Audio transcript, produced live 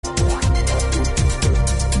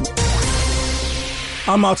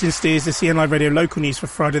I'm Martin Steers, this is the NLive Radio local news for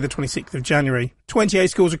Friday the 26th of January. 28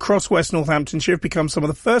 schools across West Northamptonshire have become some of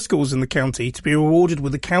the first schools in the county to be awarded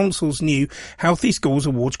with the council's new Healthy Schools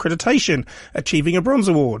Awards accreditation, achieving a bronze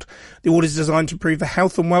award. The award is designed to improve the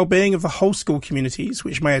health and well-being of the whole school communities,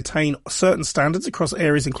 which may attain certain standards across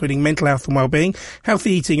areas including mental health and well-being,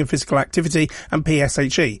 healthy eating and physical activity, and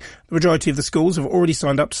PSHE. The majority of the schools have already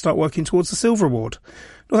signed up to start working towards the silver award.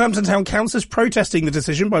 Northampton Town Council is protesting the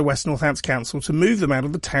decision by West Northants Council to move them out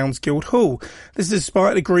of the town's Guild Hall. This is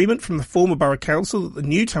despite an agreement from the former Borough Council that the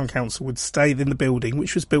new Town Council would stay in the building,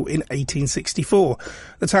 which was built in 1864.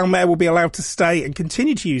 The Town Mayor will be allowed to stay and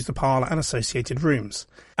continue to use the parlour and associated rooms.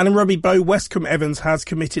 And in rugby, Bo Westcombe Evans has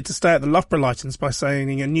committed to stay at the Loughborough Lightons by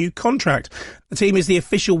signing a new contract. The team is the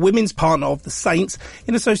official women's partner of the Saints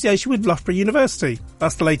in association with Loughborough University.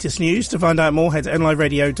 That's the latest news. To find out more, head to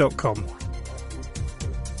nliveradio.com.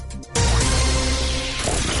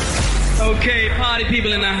 Okay, party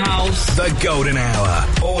people in the house. The Golden Hour,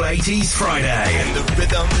 all 80s Friday. The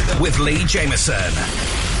rhythm with Lee Jameson.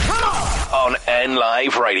 Come on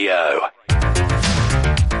NLive Radio.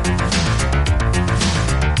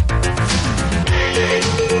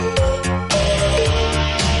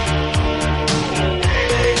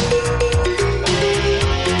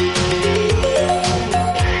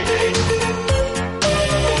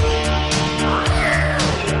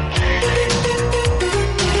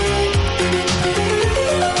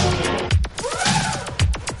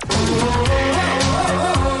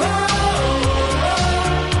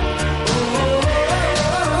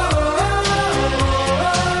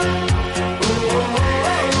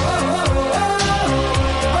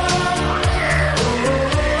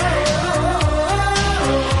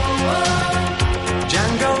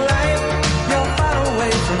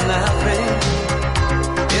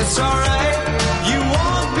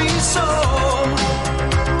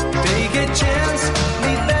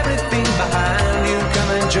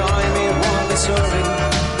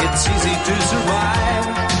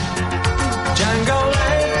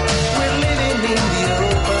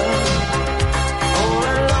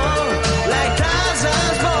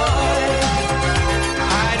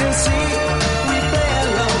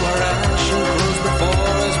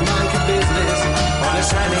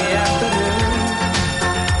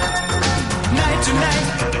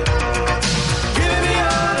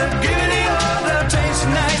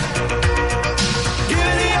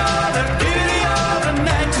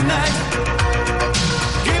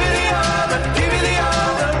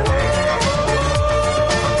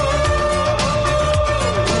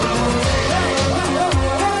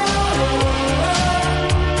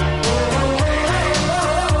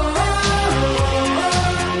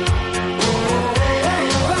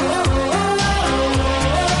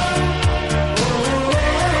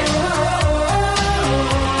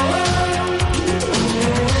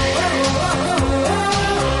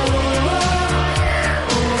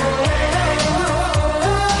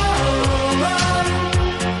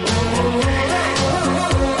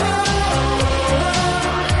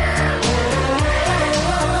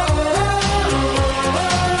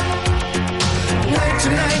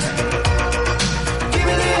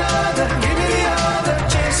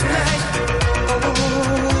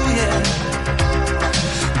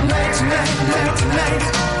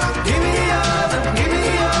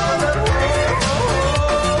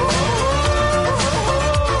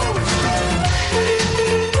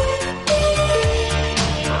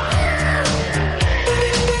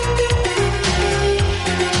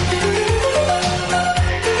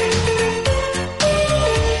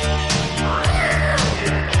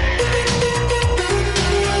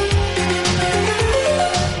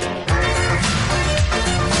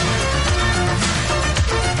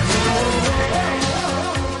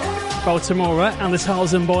 Baltimore and the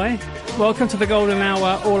Tarzan Boy. Welcome to the Golden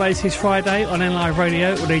Hour, all 80s Friday on NLive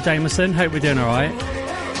Radio with Lee Jameson. Hope we're doing alright.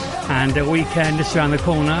 And the weekend is around the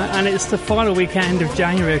corner, and it's the final weekend of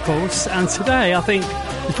January, of course. And today, I think,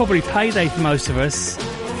 it's probably payday for most of us,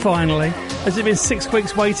 finally. Has it been 6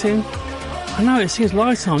 weeks waiting? I know, it seems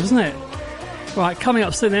lifetime, doesn't it? Right, coming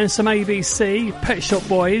up soon then, some ABC, Pet Shop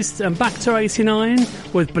Boys, and back to 89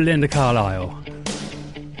 with Belinda Carlisle.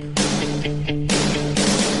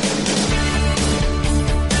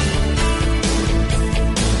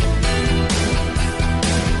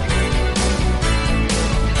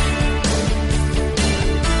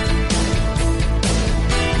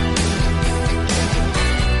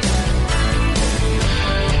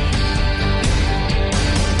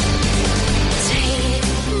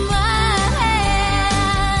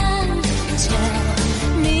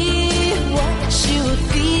 Tell me what you're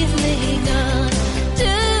feeling of.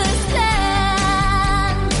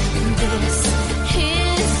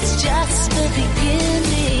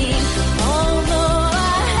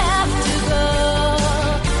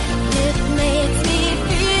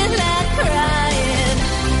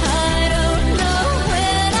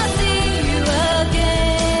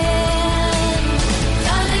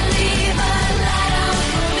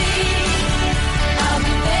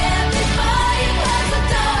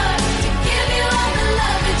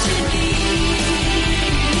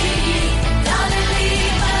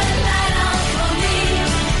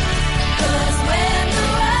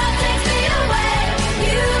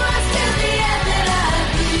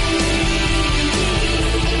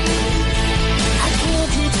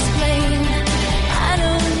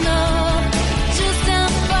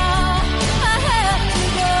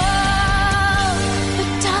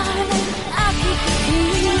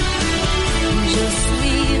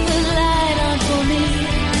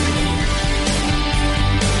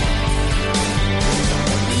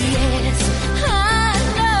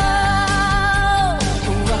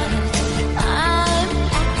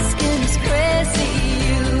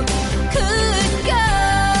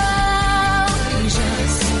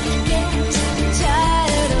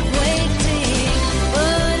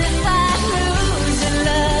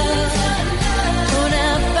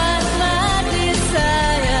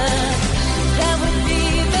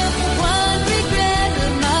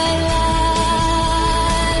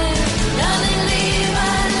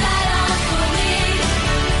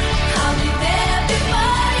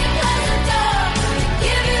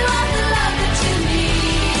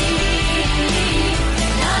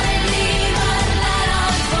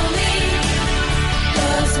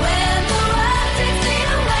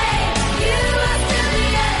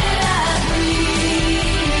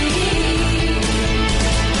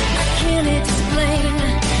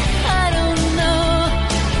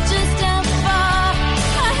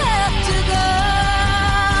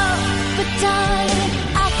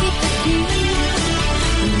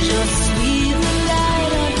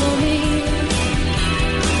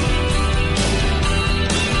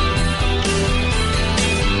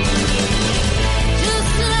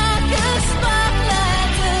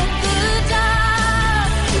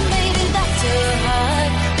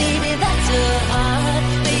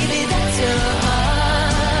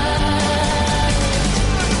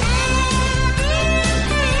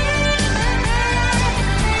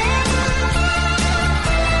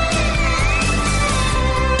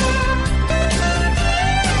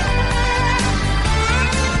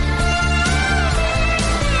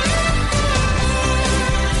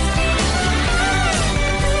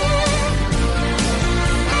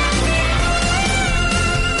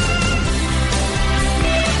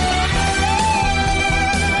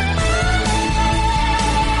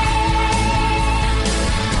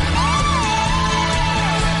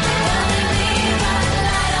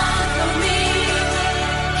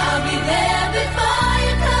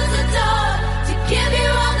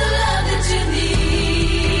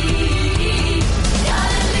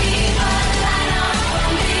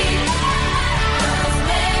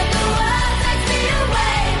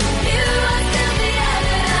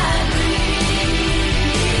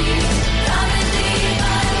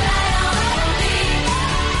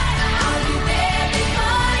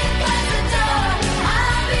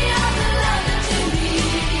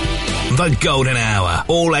 The Golden Hour,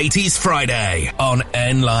 all 80s Friday on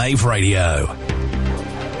N Live Radio.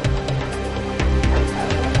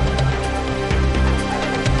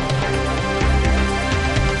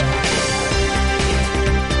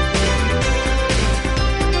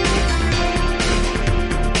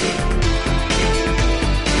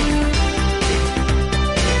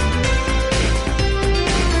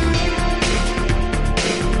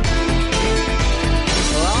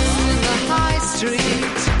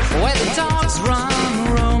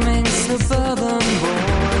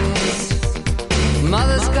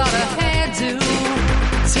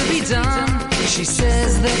 She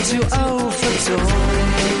says they're too old for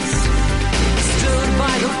toys. Stood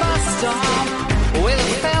by the bus stop with a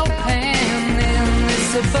felt pen in this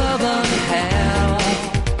suburban hell.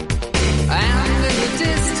 And in the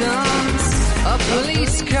distance, a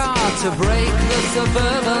police car to break the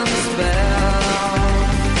suburban spell.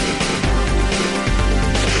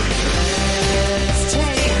 Let's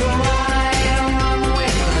take a ride and run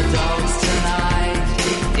with the dogs tonight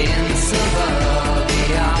in suburbia.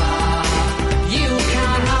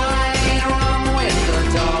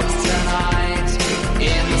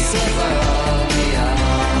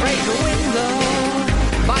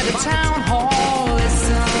 Town hall,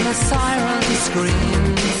 listen, a siren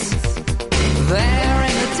screams. There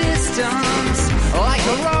in the distance, like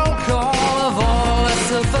a roll call of all the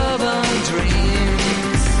suburban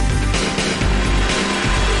dreams.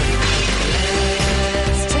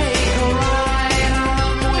 Let's take a ride and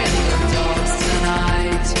run with the dogs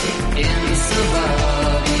tonight in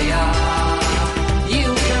suburbia. You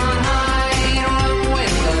can hide, run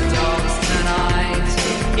with the dogs tonight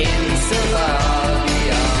in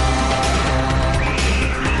suburbia.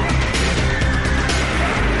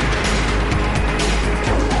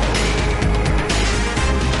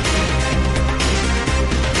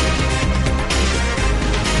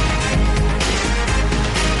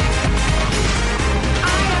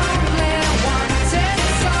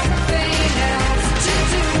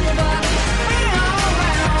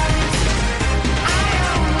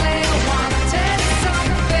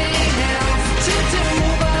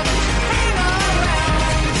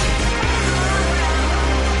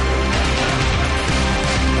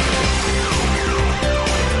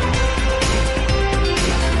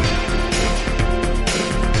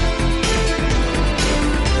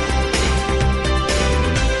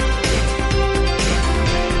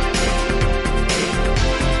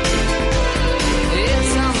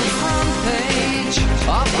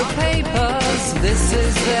 This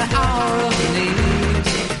is the hour of need.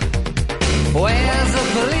 Where's a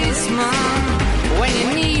policeman when you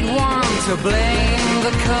need one to blame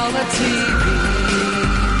the color TV?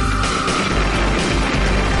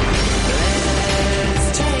 Let's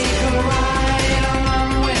take a ride and run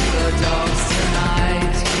with the dogs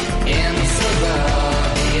tonight in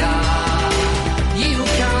suburbia. You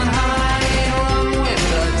can hide, run with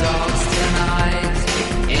the dogs tonight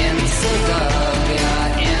in suburbia,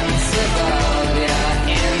 in suburbia.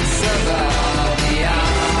 Suburbia.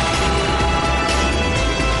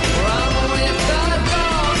 Run with the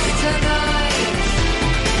dogs tonight.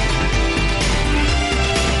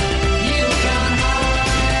 You can hide.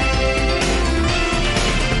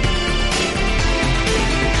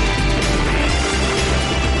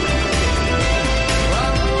 Run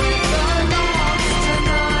with the dogs tonight. You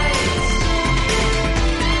can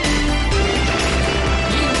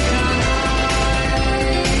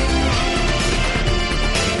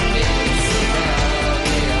hide.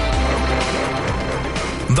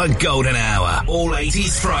 The Golden Hour, all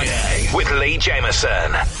 80s Friday with Lee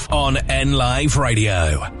Jameson on N Live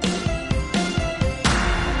Radio.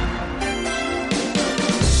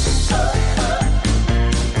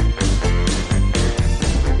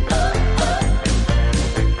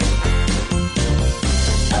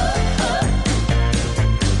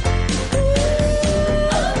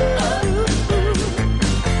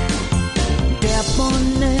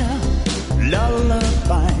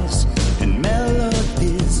 Lullabies and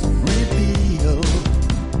melodies reveal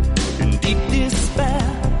in deep despair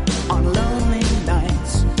on lonely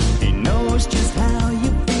nights. He knows just how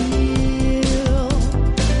you feel.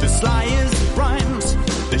 The slyest rhymes,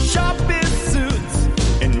 the sharpest suits,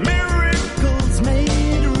 and miracles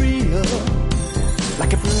made real.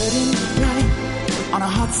 Like a flirting light on a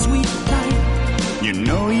hot, sweet night. You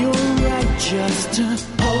know you're right just to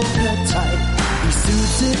hold her tight. He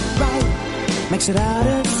soothes it right, makes it out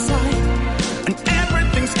of sight, and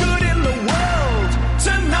everything's good in the world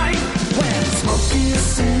tonight. When Smokey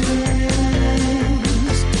sings,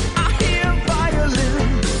 I hear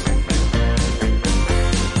violins.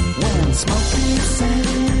 When Smokey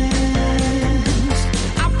sings,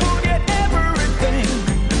 I forget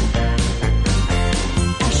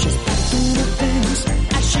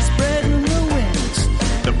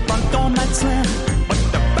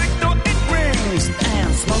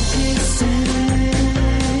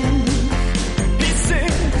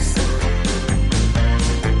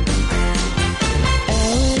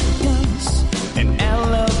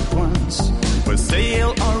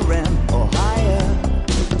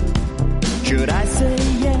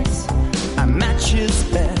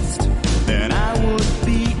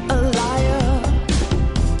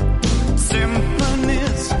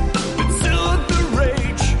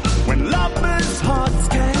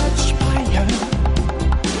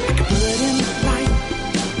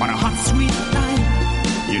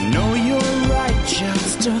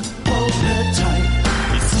to hold her tight.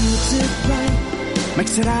 He suits it right,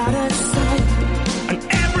 makes it out of sight, and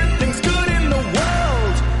everything's good in the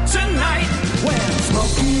world tonight. When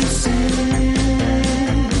Smokey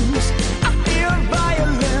sings, I hear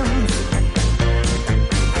violins.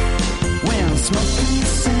 When Smokey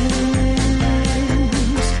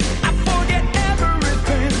sings, I forget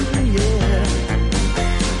everything,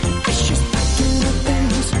 yeah. As she's packing her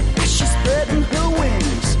things, as she's spreading her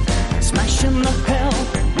wings, smashing the hell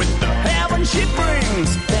with the heaven she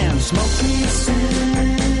brings. Then Smokey sings,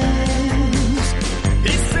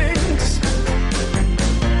 he sings.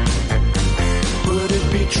 Would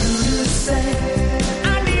it be true to say,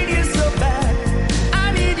 I need you so bad,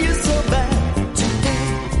 I need you so bad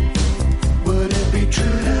today? Would it be true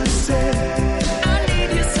to say, I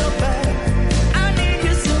need you so bad, I need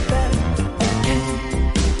you so bad, okay?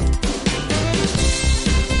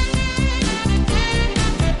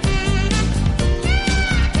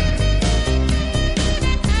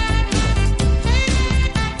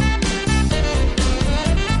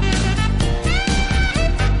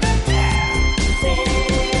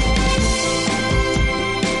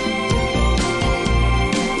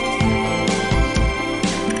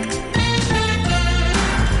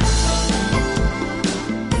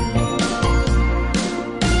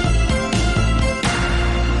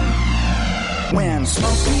 When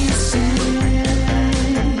Smokey sings,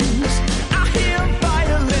 I hear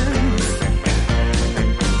violins.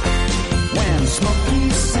 When Smokey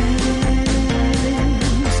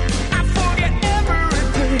sings, I forget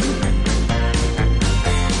everything.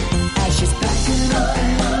 As she's packing her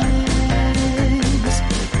things,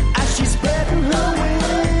 as she's spreading her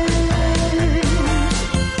wings,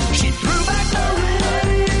 she threw back the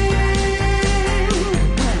ring.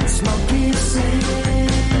 When Smokey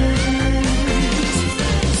sings,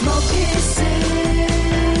 Smokey sings,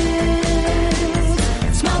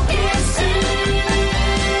 Smokey sings.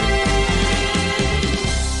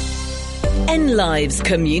 NLive's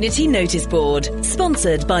Community Notice Board,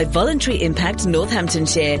 sponsored by Voluntary Impact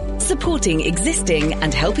Northamptonshire, supporting existing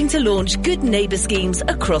and helping to launch good neighbour schemes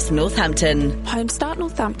across Northampton. Homestart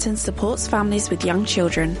Northampton supports families with young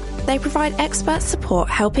children. They provide expert support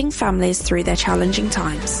helping families through their challenging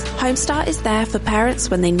times. Homestart is there for parents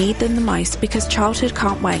when they need them the most because childhood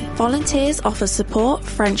can't wait. Volunteers offer support,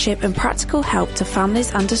 friendship and practical help to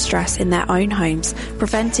families under stress in their own homes,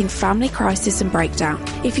 preventing family crisis and breakdown.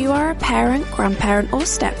 If you are a parent, grandparent or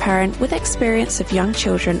step-parent with experience of young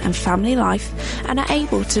children and family life and are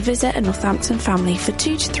able to visit a Northampton family for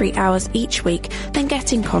 2 to 3 hours each week, then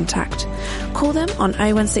get in contact. Call them on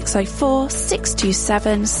 01604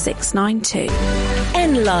 627 692.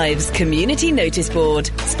 NLive's Community Notice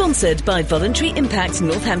Board, sponsored by Voluntary Impact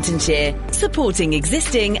Northamptonshire, supporting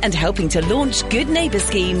existing and helping to launch good neighbour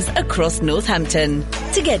schemes across Northampton.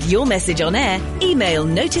 To get your message on air, email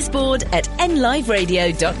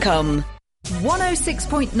noticeboard@nliveradio.com.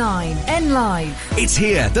 106.9 NLive. It's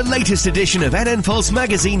here. The latest edition of NN Pulse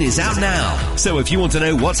magazine is out now. So if you want to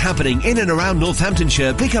know what's happening in and around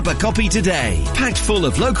Northamptonshire, pick up a copy today. Packed full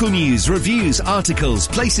of local news, reviews, articles,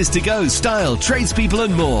 places to go, style, tradespeople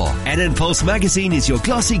and more. NN Pulse magazine is your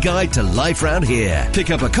glossy guide to life round here. Pick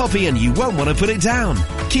up a copy and you won't want to put it down.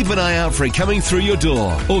 Keep an eye out for it coming through your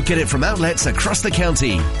door or get it from outlets across the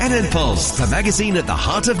county. NN Pulse, the magazine at the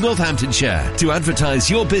heart of Northamptonshire. To advertise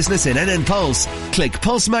your business in NN Pulse, click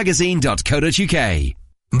pulsemagazine.co.uk.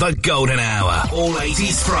 The Golden Hour, all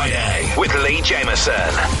 80s Friday, with Lee Jameson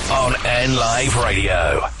on NLive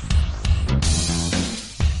Radio.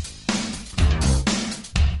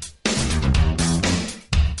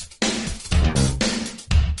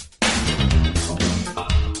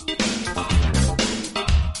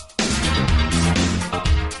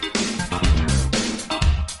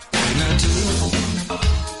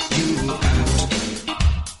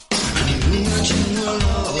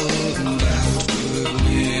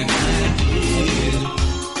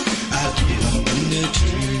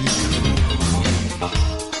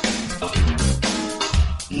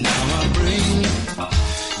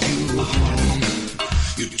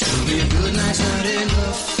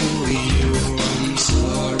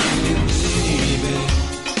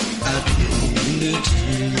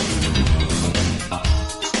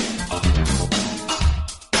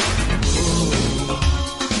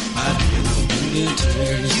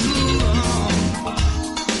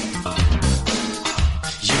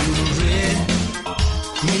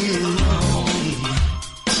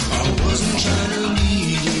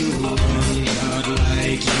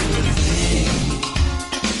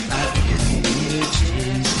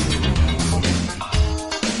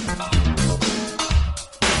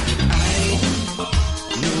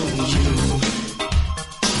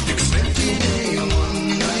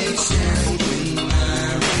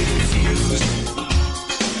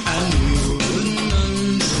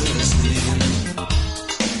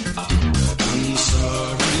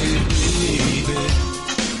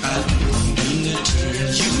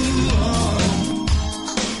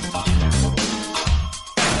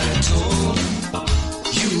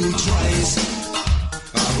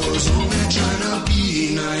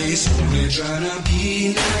 nice, only tryna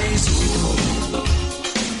be nice. Oh,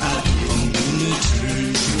 I don't mean to turn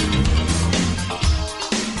you.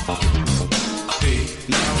 Hey,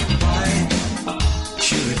 now why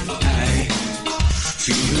should I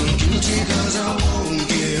feel guilty 'cause I won't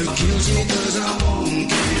give, guilty 'cause I won't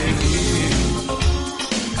give in.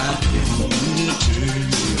 I didn't mean to turn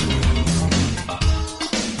you.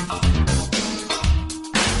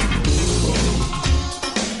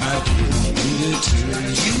 I didn't mean to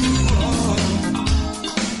turn you on.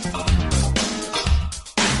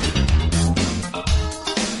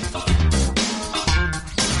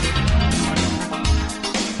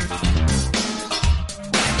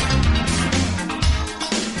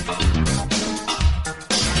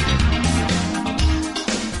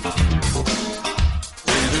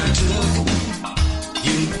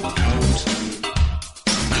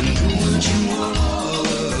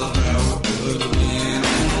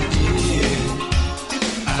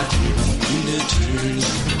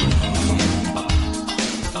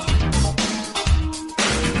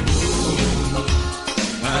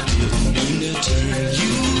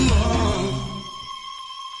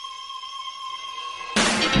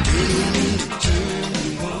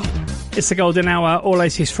 It's the Golden Hour, All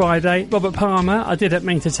 80s Friday. Robert Palmer, I didn't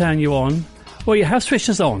mean to turn you on. Well, you have switched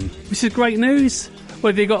us on, which is great news.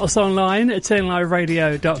 Whether you got us online at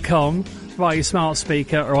turnliveradio.com, via your smart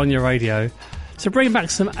speaker or on your radio. So bring back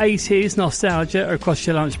some 80s nostalgia across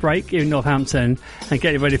your lunch break in Northampton and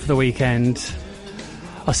get you ready for the weekend.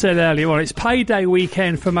 I said earlier on, it's payday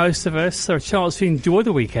weekend for most of us, so a chance to enjoy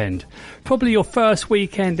the weekend. Probably your first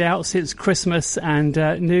weekend out since Christmas and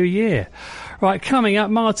New Year. Right, coming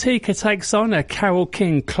up, Martika takes on a Carole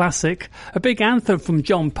King classic, a big anthem from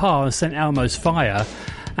John Parr and St Elmo's Fire,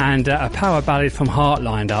 and a power ballad from Heart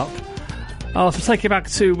lined up. I'll take you back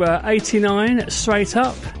to 89, straight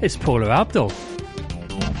up, it's Paula Abdul.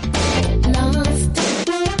 Lost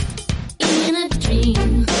in a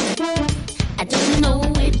dream, I don't know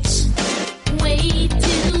which way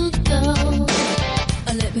to go.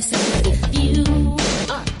 Let me say, if you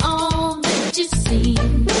are all that you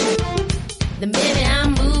seem, then maybe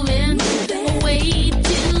I'm moving way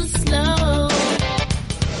too slow.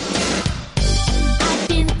 I've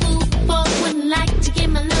been fooled for, wouldn't like to get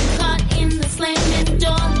my love caught in the slamming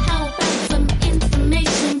door. How about some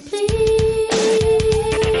information, please?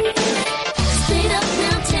 Straight up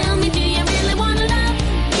now, tell me, do you really wanna love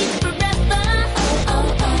me forever? Or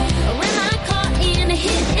am I caught in a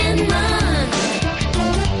hit and run?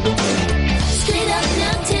 Straight up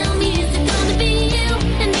now, tell me, is it gonna be you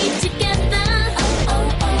and me together?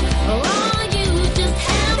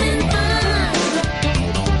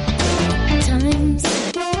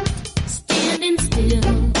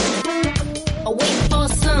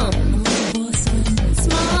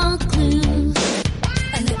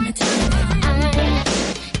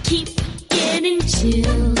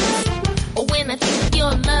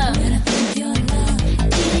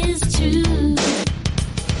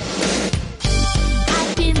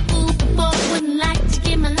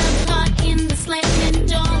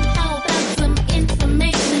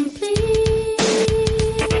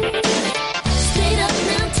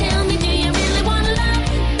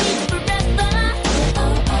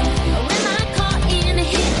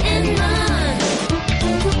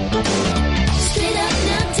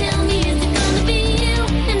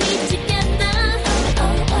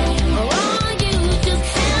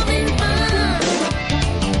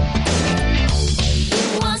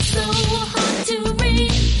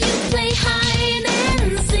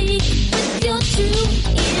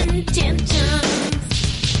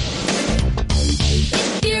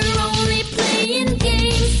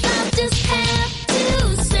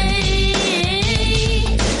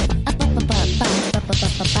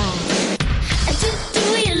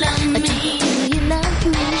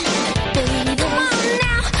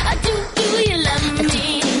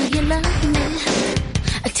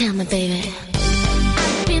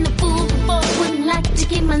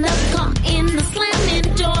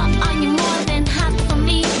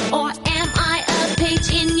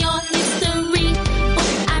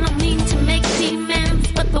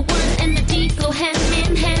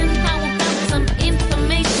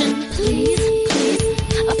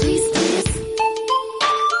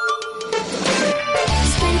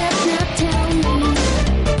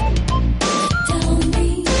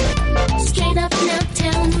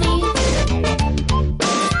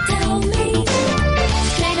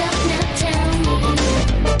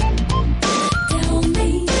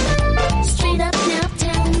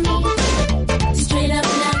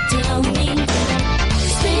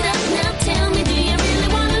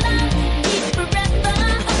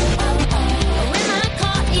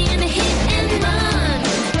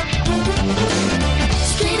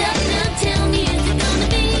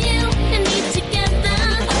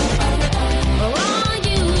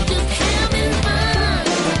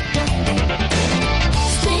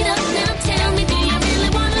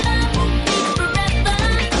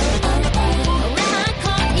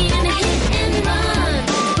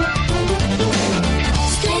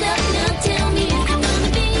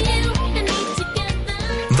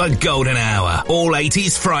 The Golden Hour, all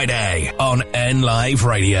 80s Friday on N Live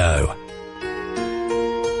Radio.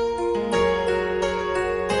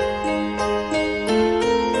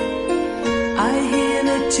 I hear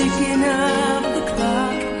the ticking of the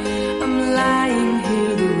clock. I'm lying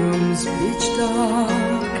here, the room's pitch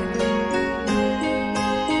dark.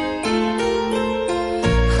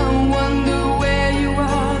 I wonder where you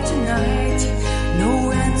are tonight.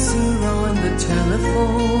 No answer on the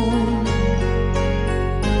telephone.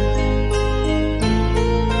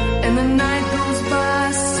 And the night goes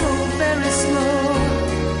by so very slow.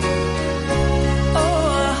 Oh,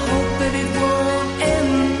 I hope that it won't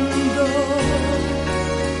end though.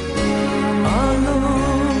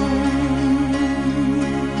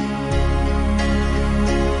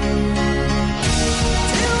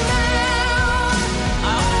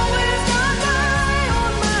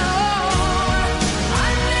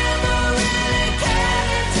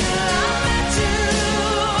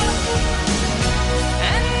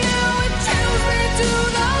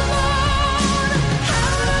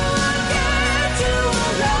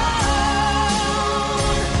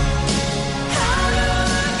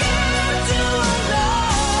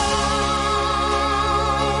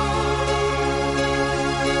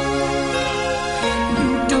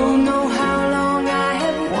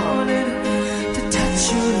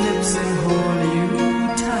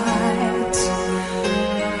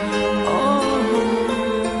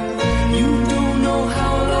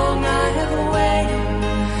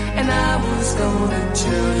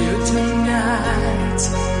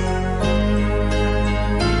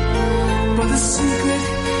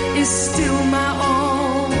 Is still my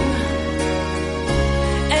own,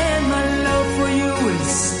 and my love for you is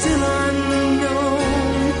still unknown,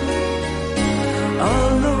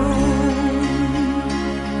 alone.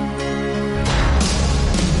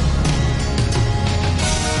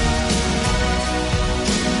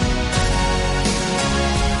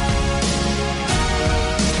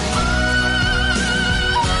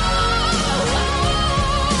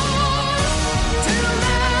 Till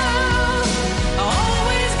now, I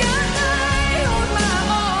always got high on my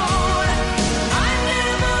own. I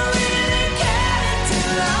never really cared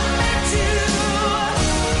till I met you,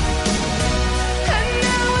 and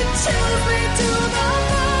now it chills me to the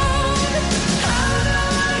bone. How do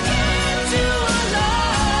I get you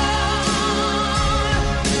alone?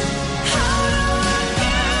 How do I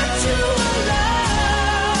get you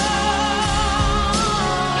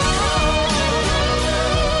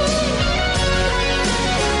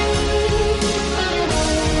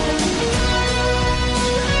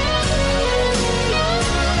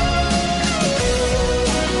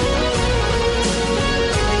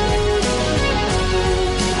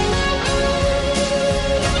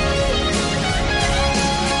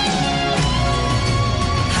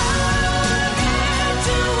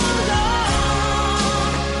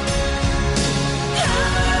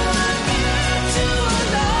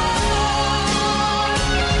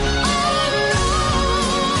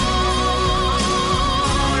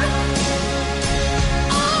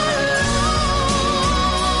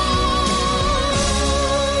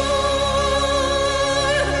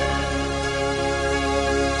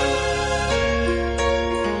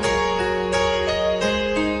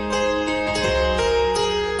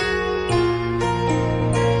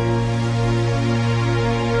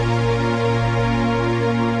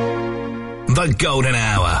The Golden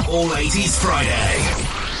Hour, all 80s Friday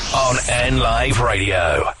on N Live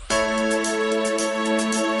Radio.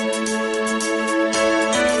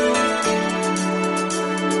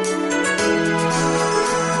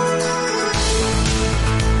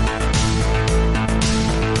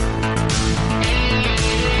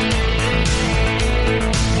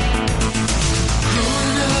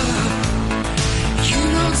 You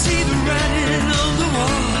don't see the writing on the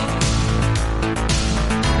wall.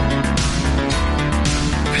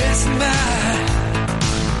 Passing by,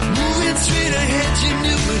 moving straight ahead, you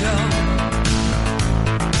knew it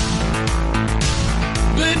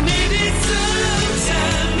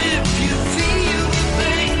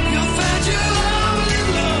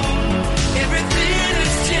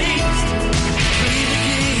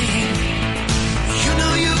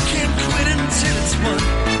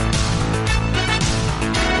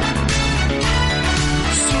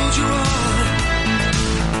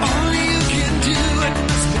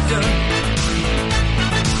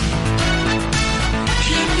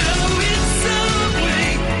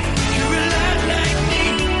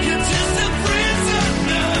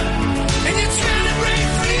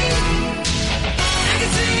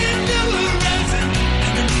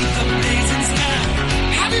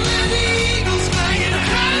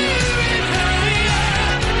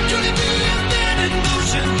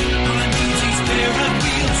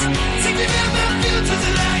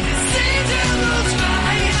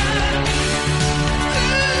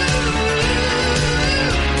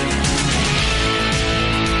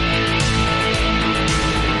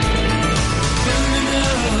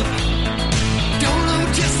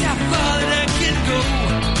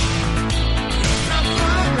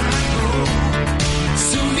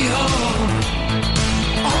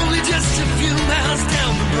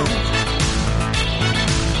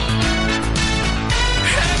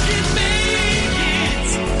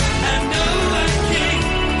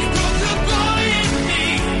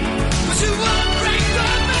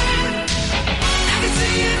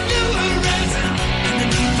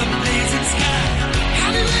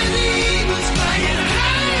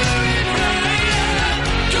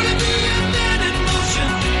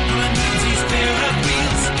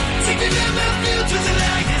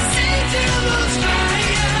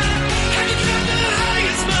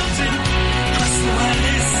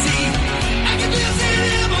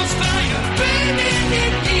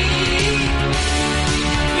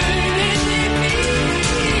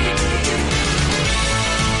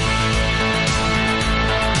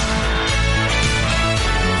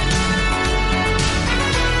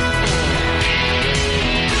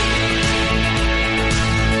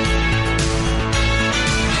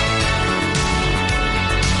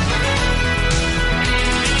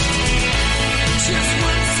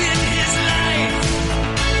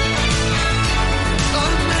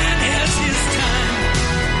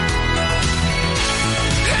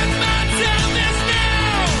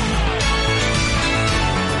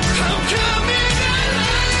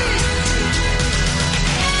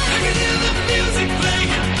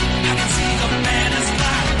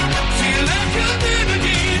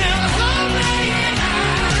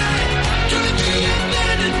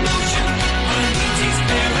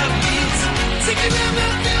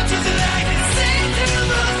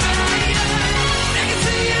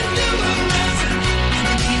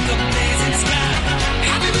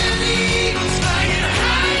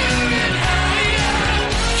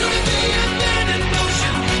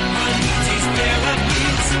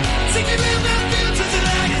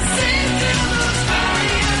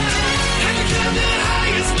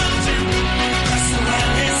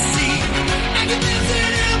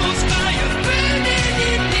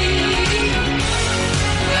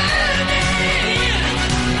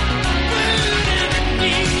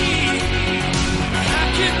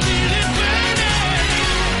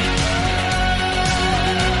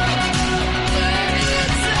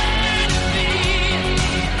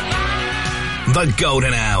The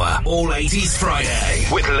Golden Hour, all 80s Friday,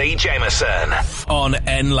 with Lee Jameson on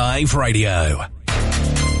N Live Radio.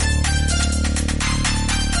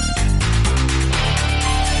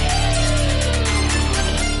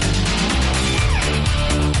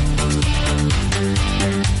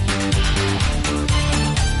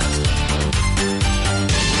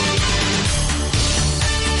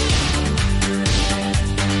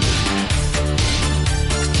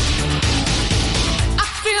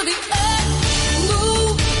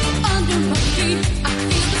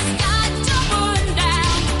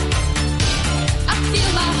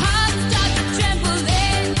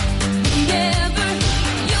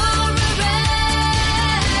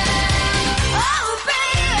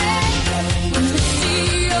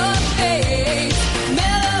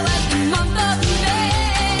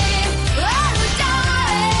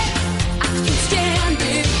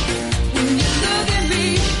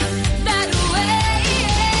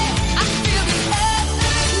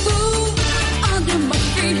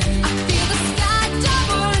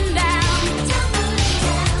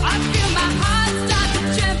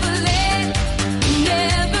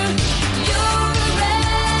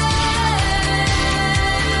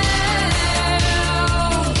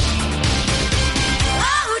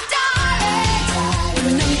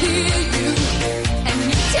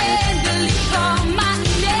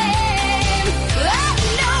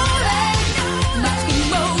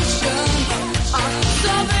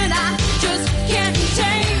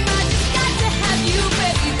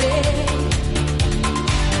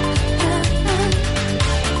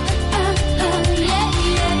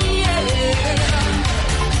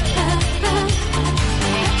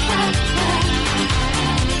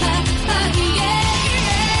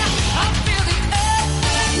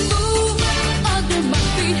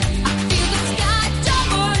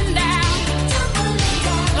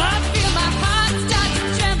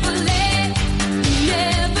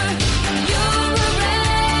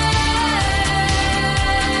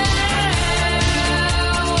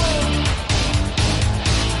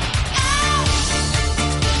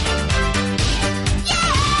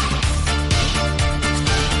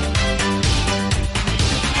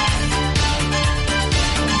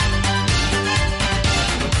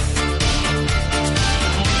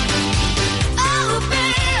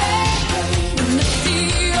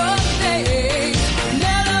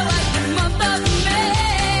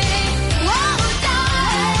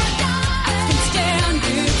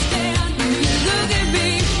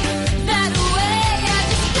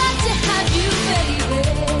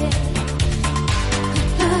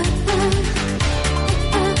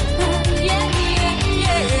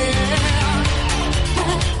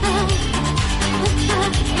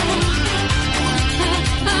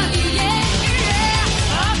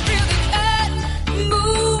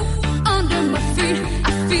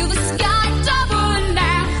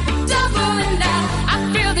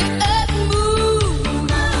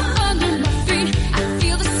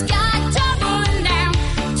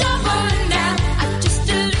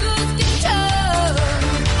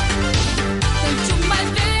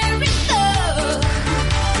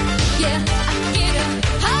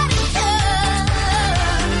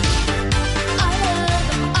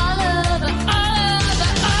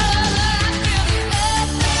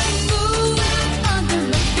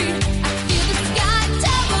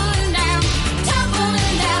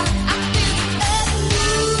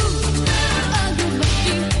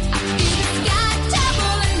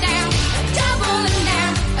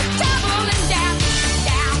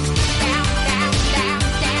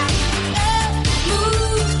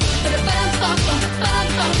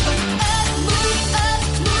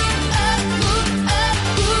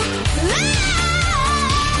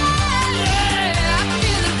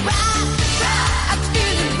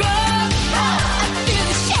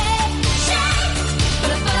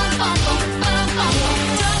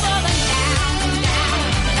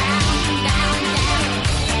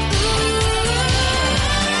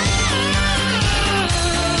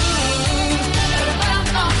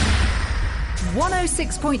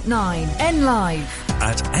 N Live.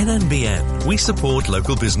 At NNBN, we support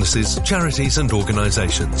local businesses, charities and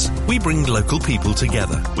organisations. We bring local people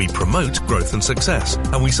together. We promote growth and success,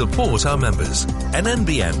 and we support our members.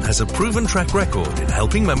 NNBN has a proven track record in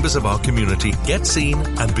helping members of our community get seen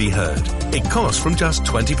and be heard. It costs from just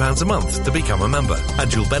 £20 a month to become a member,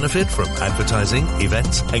 and you'll benefit from advertising,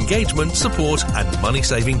 events, engagement, support and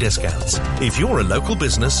money-saving discounts. If you're a local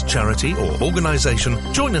business, charity or organisation,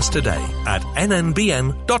 join us today at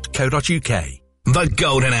nnbn.co.uk. The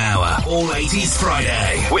Golden Hour, all 80s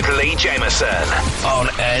Friday, with Lee Jameson on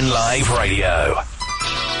N Live Radio.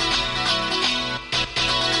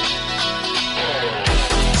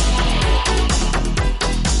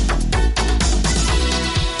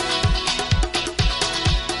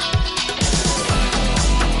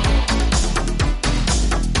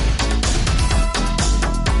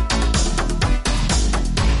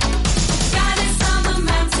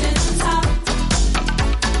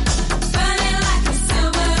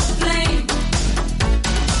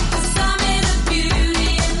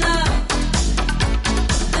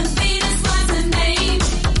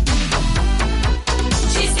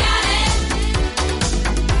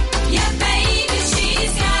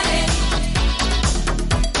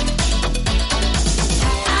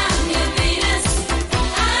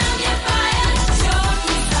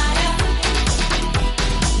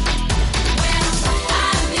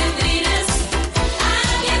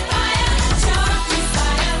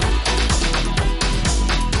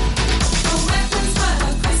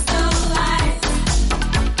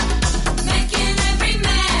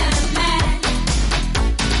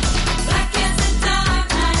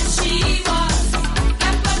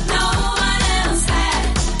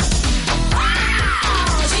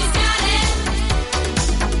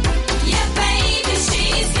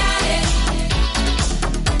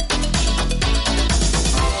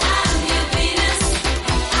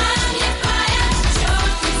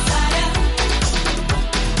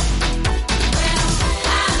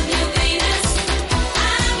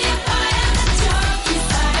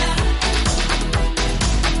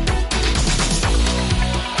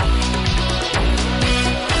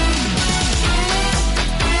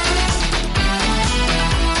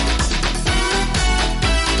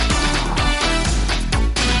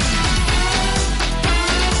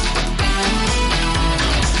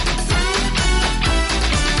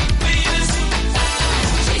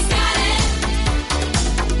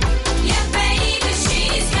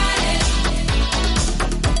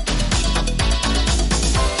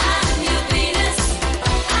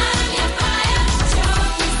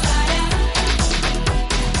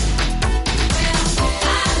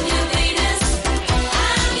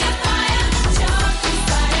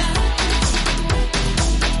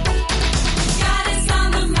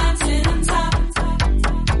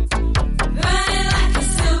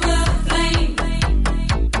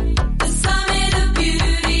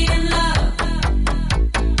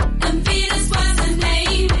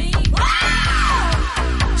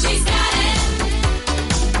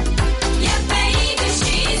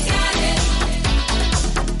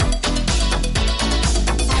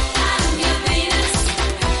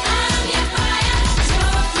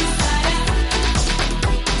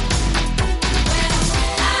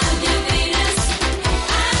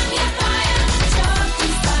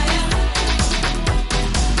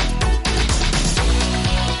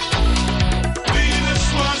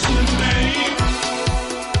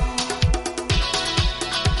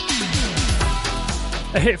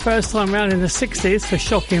 hit first time round in the 60s for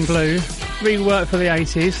Shocking Blue, reworked for the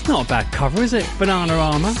 80s. Not a bad cover, is it?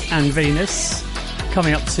 Bananarama and Venus.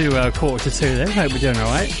 Coming up to 1:45 then. Hope we're doing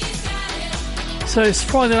alright. So it's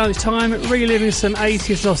Friday lunchtime, reliving some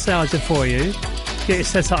 80s nostalgia for you. Get it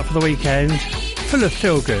set up for the weekend, full of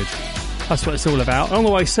feel good. That's what it's all about. On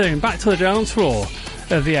the way soon, back to the dance floor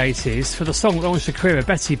of the 80s for the song that launched the career of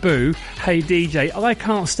Betty Boo, Hey DJ, I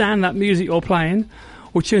Can't Stand That Music You're Playing.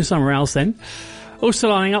 We'll tune somewhere else then. Also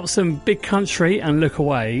lining up some Big Country and Look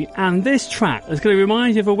Away. And this track is going to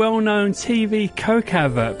remind you of a well-known TV Coke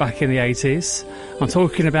advert back in the 80s. I'm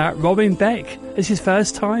talking about Robin Beck. It's his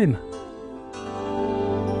first time.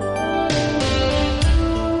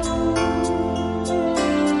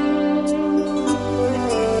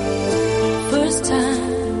 First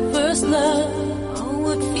time, first love. Oh,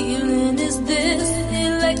 what feeling is this?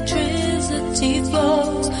 Electricity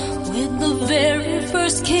flows with the very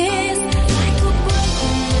first kiss.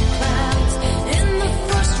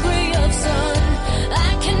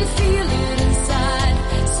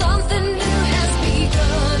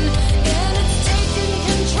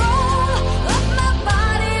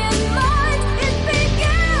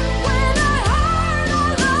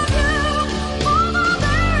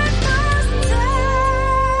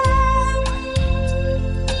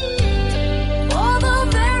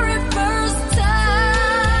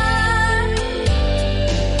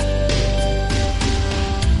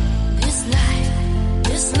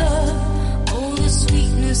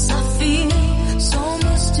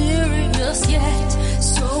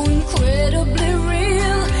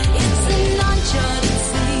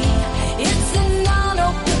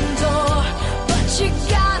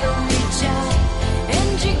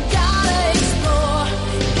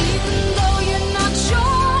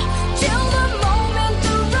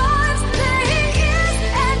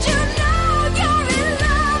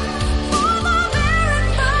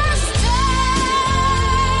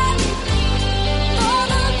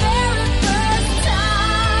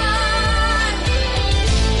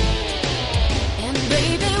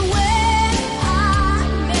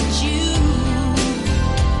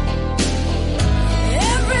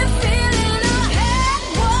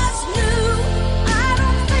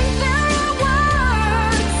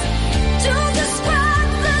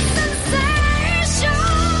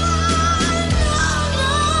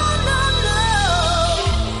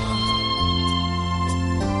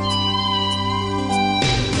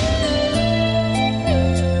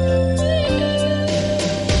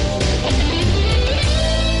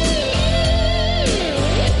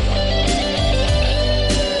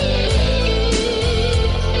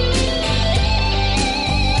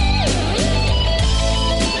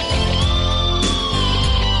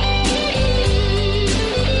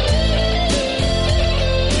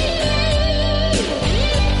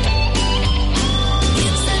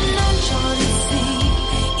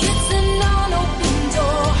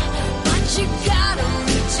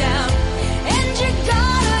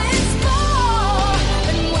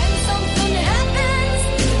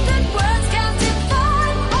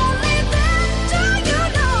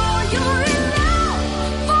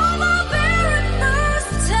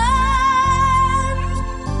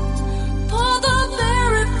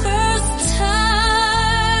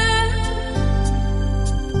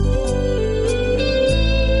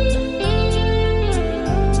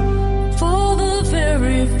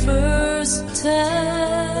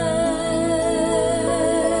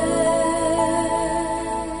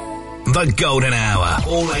 The Golden Hour,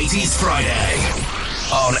 all 80s Friday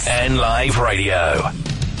on N Live Radio.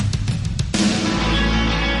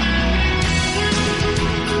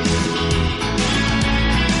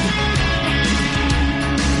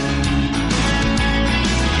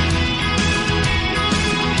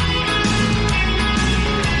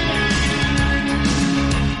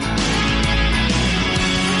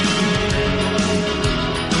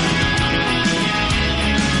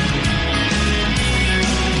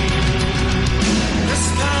 This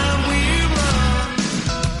time we run.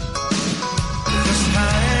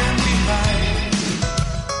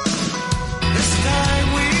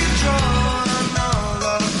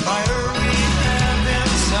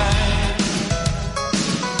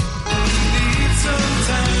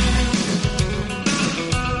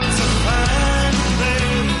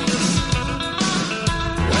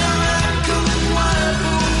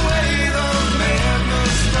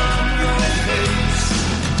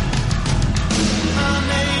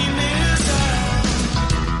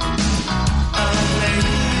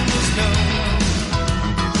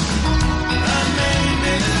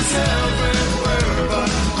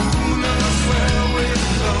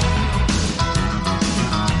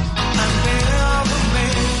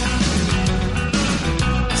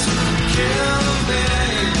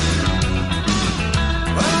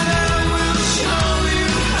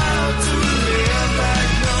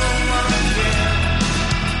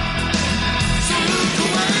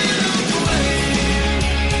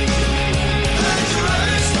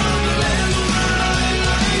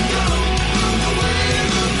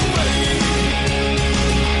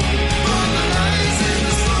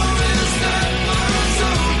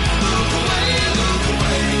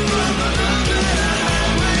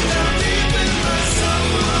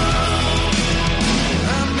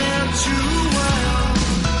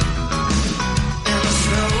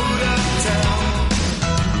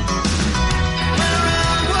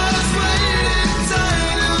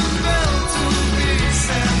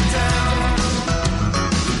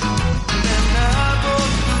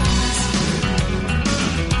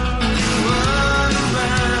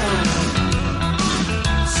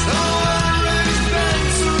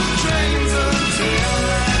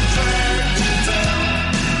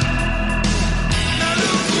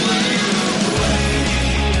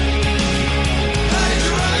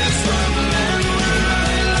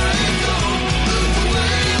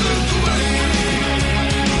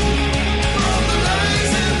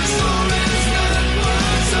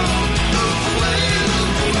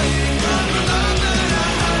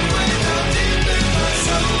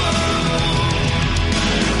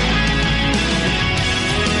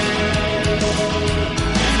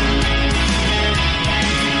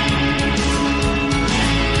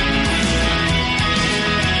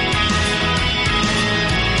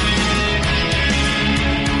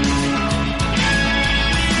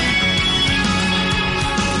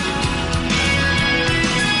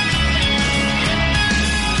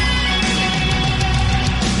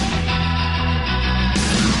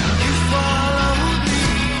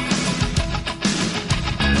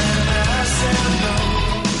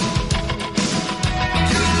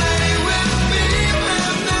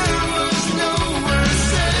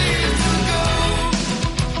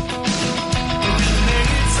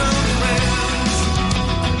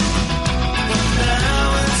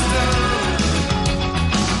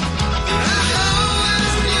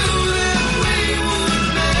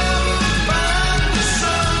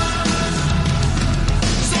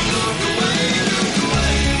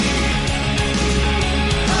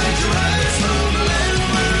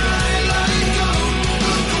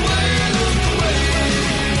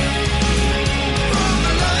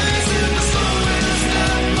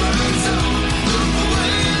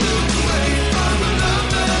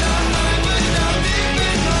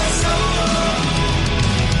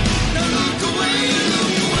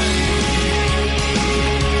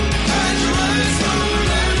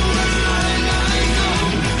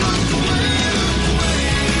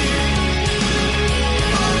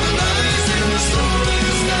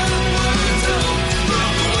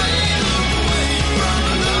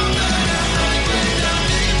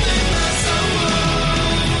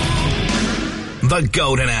 The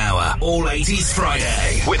Golden Hour, All 80s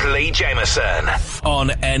Friday, with Lee Jameson on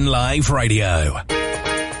NLive Radio.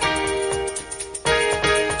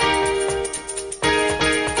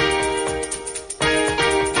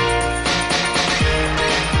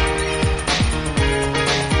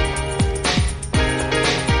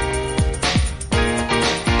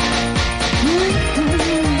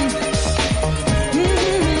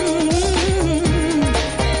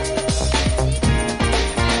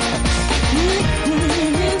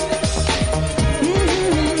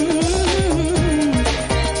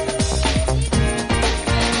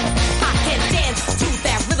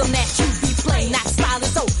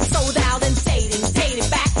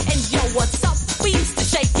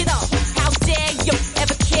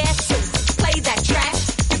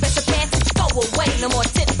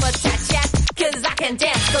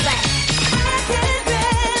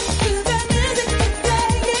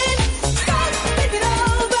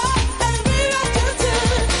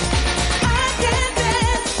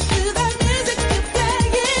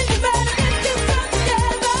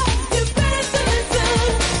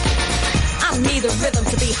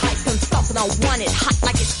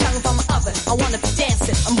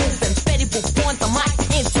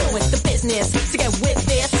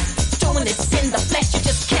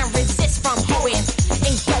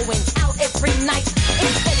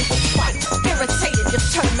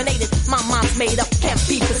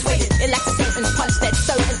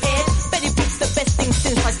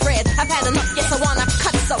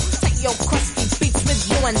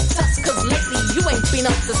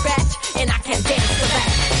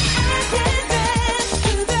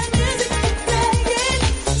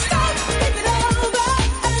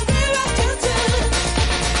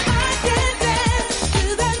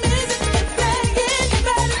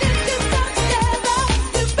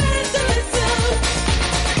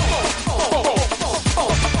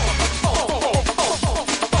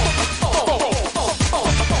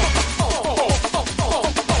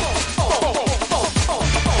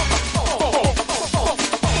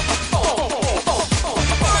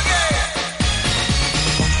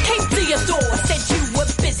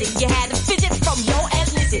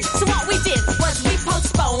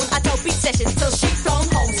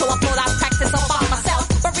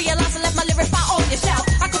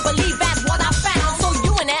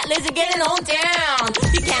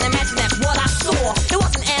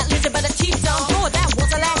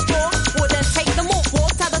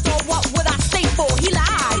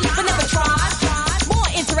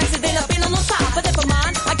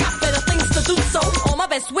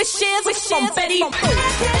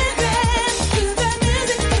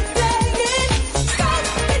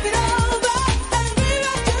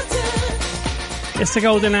 It's the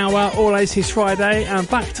Golden Hour, All 80s Friday, and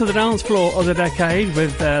back to the dance floor of the decade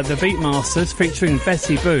with the Beatmasters featuring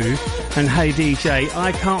Betty Boo and Hey DJ,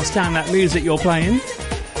 I Can't Stand That Music You're Playing.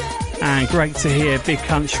 And great to hear Big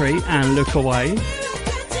Country and Look Away.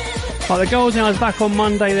 Right, the Golden Hour is back on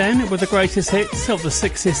Monday then with the greatest hits of the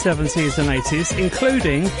 60s, 70s and 80s,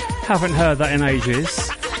 including Haven't Heard That in Ages.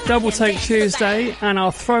 Double Take Tuesday, and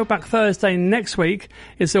our Throwback Thursday next week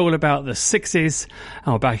is all about the 60s.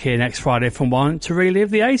 And we're back here next Friday from 1 to relive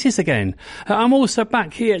the 80s again. I'm also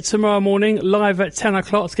back here tomorrow morning, live at 10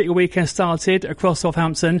 o'clock to get your weekend started across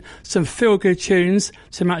Northampton. Some feel-good tunes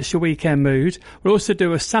to match your weekend mood. We'll also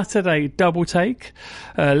do a Saturday Double Take,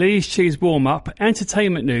 Lee's Cheese warm-up,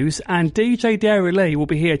 entertainment news, and DJ Dairy Lee will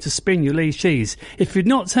be here to spin your Lee's Cheese. If you've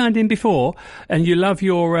not turned in before and you love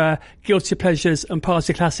your guilty pleasures and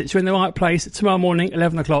party classics, you're in the right place. Tomorrow morning,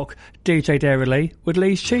 11 o'clock, DJ Dairy Lee with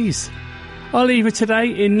Lee's Cheese. I'll leave it today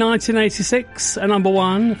in 1986, a number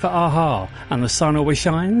one for A-ha, and The Sun Always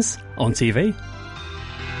Shines on TV.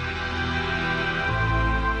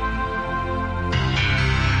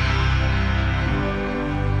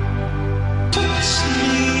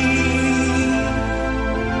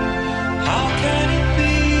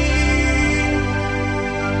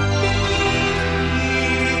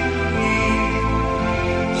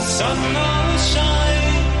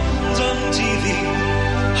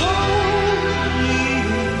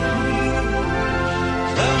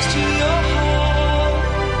 Close to your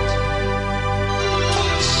heart.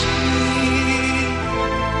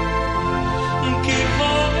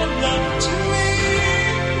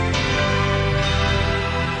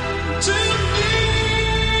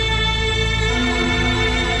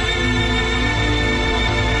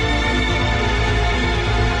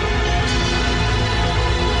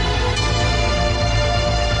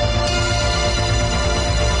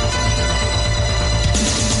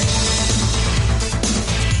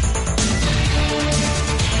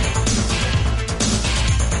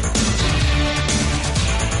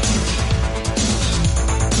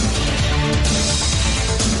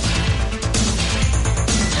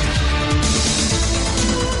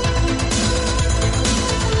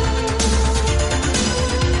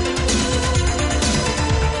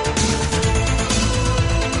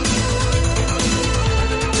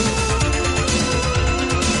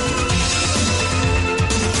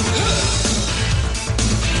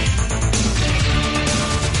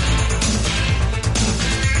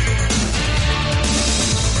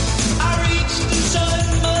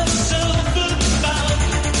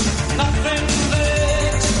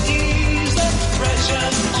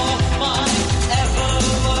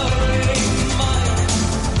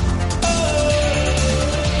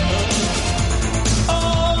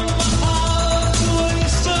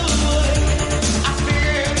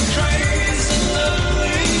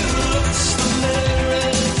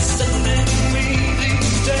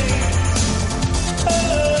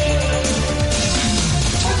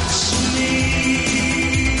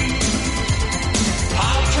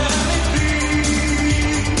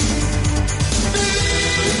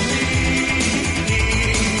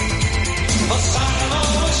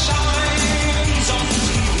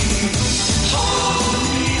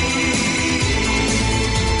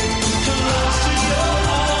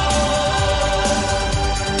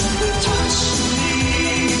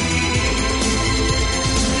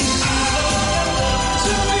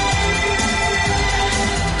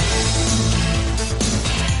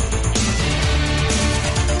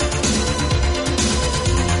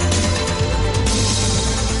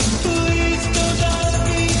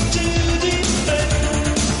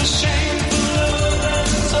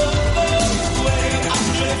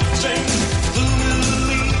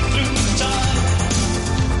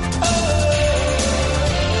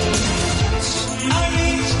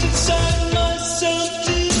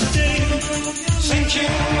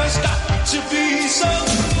 thinking there's got to be some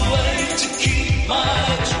way to keep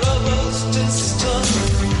my troubles distant.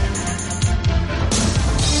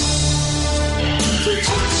 To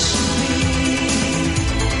touch me,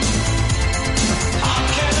 how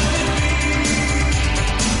can it be?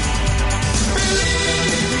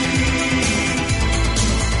 Believe me,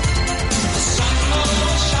 the sun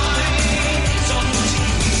will shine on me.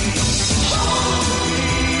 Hold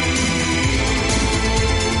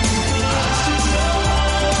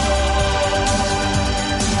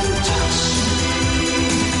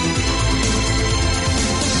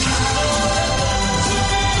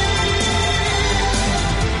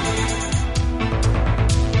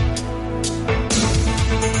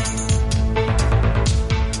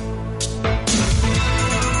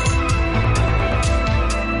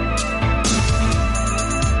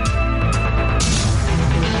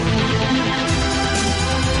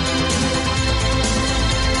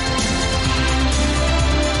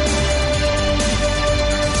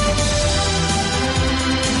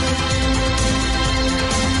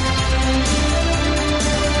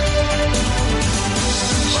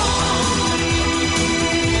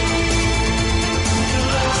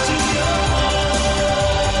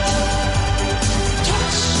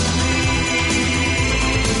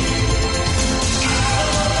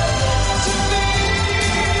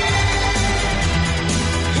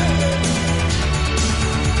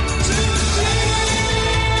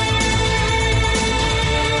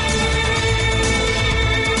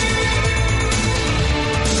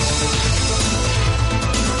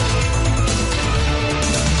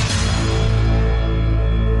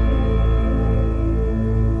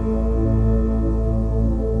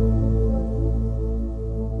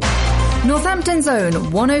Northampton Zone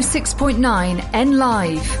 106.9 N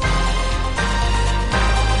Live.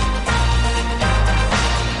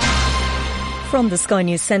 From the Sky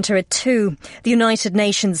News Centre at 2. The United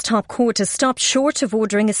Nations top court has stopped short of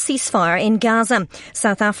ordering a ceasefire in Gaza.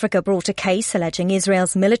 South Africa brought a case alleging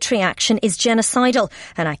Israel's military action is genocidal,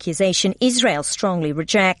 an accusation Israel strongly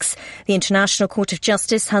rejects. The International Court of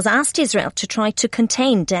Justice has asked Israel to try to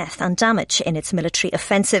contain death and damage in its military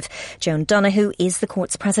offensive. Joan Donoghue is the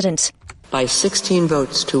court's president. By 16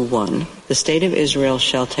 votes to 1, the State of Israel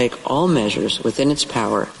shall take all measures within its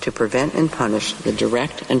power to prevent and punish the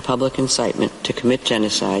direct and public incitement to commit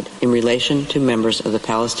genocide in relation to members of the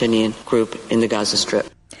Palestinian group in the Gaza Strip.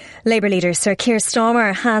 Labour leader Sir Keir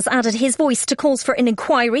Starmer has added his voice to calls for an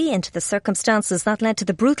inquiry into the circumstances that led to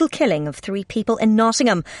the brutal killing of 3 people in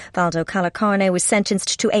Nottingham. Valdo Calacarne was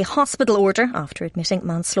sentenced to a hospital order after admitting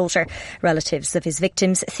manslaughter. Relatives of his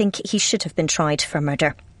victims think he should have been tried for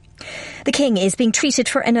murder. The King is being treated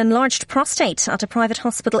for an enlarged prostate at a private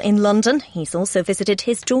hospital in London. He's also visited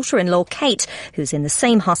his daughter-in-law, Kate, who's in the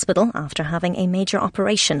same hospital after having a major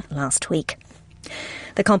operation last week.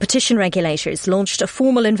 The competition regulators launched a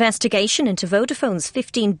formal investigation into Vodafone's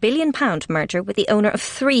 £15 billion merger with the owner of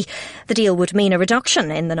Three. The deal would mean a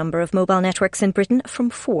reduction in the number of mobile networks in Britain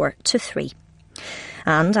from 4 to 3.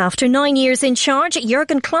 And after 9 years in charge,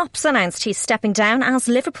 Jurgen Klopp's announced he's stepping down as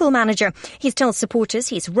Liverpool manager. He's told supporters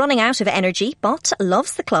he's running out of energy, but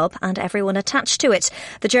loves the club and everyone attached to it.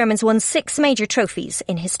 The Germans won 6 major trophies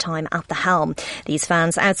in his time at the helm. These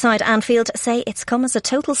fans outside Anfield say it's come as a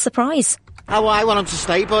total surprise. Oh, I want him to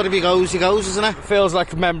stay, but if he goes, isn't it? Feels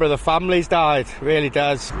like a member of the family's died, really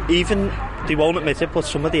does. Even, they won't admit it, but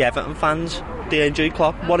some of the Everton fans, they enjoy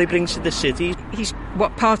Klopp, what he brings to the city. He's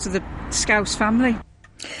part of the Scouse family.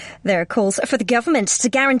 There are calls for the government to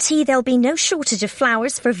guarantee there'll be no shortage of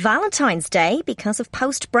flowers for Valentine's Day because of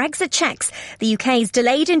post-Brexit checks. The UK's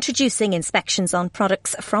delayed introducing inspections on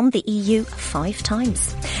products from the EU 5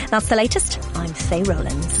 times. That's the latest. I'm Faye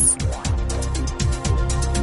Rowlands.